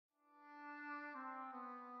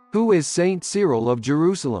Who is Saint Cyril of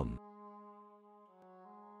Jerusalem?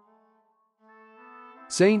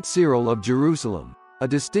 Saint Cyril of Jerusalem, a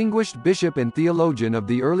distinguished bishop and theologian of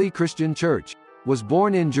the early Christian Church, was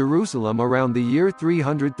born in Jerusalem around the year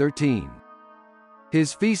 313.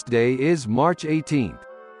 His feast day is March 18.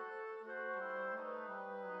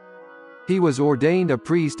 He was ordained a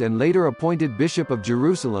priest and later appointed Bishop of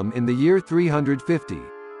Jerusalem in the year 350,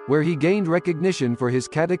 where he gained recognition for his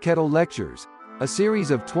catechetical lectures, a series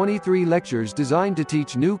of 23 lectures designed to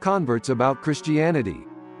teach new converts about Christianity,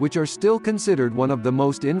 which are still considered one of the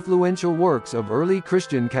most influential works of early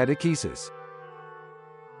Christian catechesis.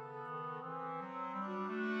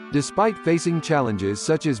 Despite facing challenges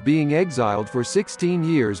such as being exiled for 16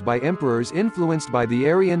 years by emperors influenced by the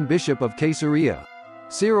Arian bishop of Caesarea,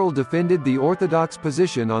 Cyril defended the orthodox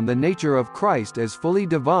position on the nature of Christ as fully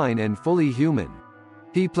divine and fully human.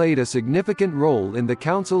 He played a significant role in the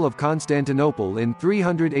Council of Constantinople in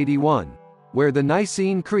 381, where the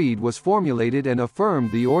Nicene Creed was formulated and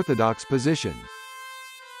affirmed the orthodox position.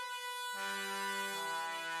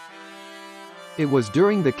 It was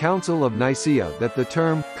during the Council of Nicaea that the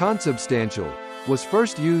term consubstantial was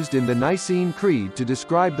first used in the Nicene Creed to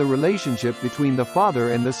describe the relationship between the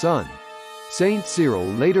Father and the Son. Saint Cyril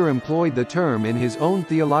later employed the term in his own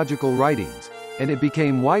theological writings, and it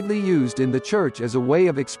became widely used in the Church as a way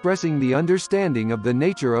of expressing the understanding of the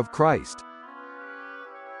nature of Christ.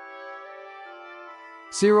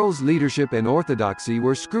 Cyril's leadership and orthodoxy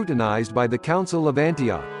were scrutinized by the Council of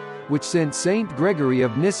Antioch, which sent Saint Gregory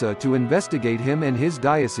of Nyssa to investigate him and his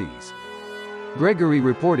diocese. Gregory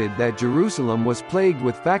reported that Jerusalem was plagued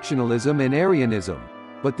with factionalism and Arianism,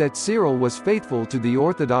 but that Cyril was faithful to the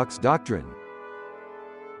orthodox doctrine.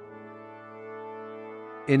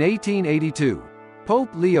 In 1882,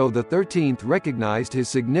 Pope Leo XIII recognized his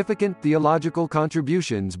significant theological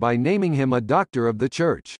contributions by naming him a Doctor of the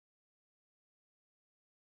Church.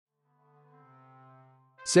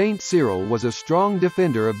 Saint Cyril was a strong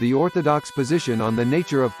defender of the orthodox position on the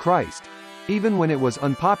nature of Christ, even when it was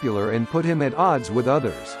unpopular and put him at odds with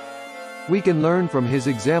others. We can learn from his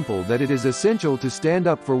example that it is essential to stand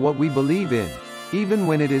up for what we believe in, even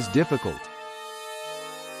when it is difficult.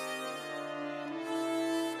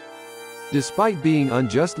 Despite being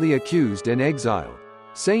unjustly accused and exiled,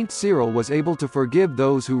 Saint Cyril was able to forgive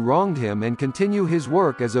those who wronged him and continue his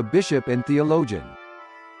work as a bishop and theologian.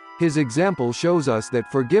 His example shows us that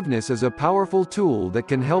forgiveness is a powerful tool that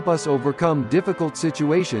can help us overcome difficult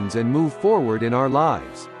situations and move forward in our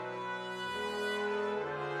lives.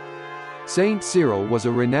 Saint Cyril was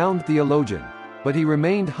a renowned theologian, but he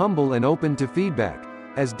remained humble and open to feedback,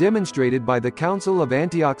 as demonstrated by the Council of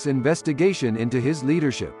Antioch's investigation into his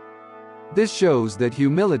leadership. This shows that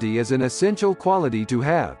humility is an essential quality to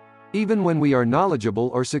have, even when we are knowledgeable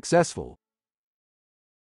or successful.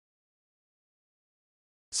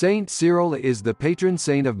 Saint Cyril is the patron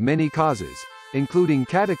saint of many causes, including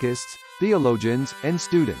catechists, theologians, and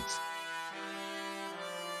students.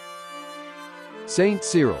 Saint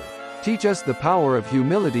Cyril, teach us the power of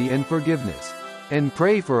humility and forgiveness, and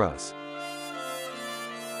pray for us.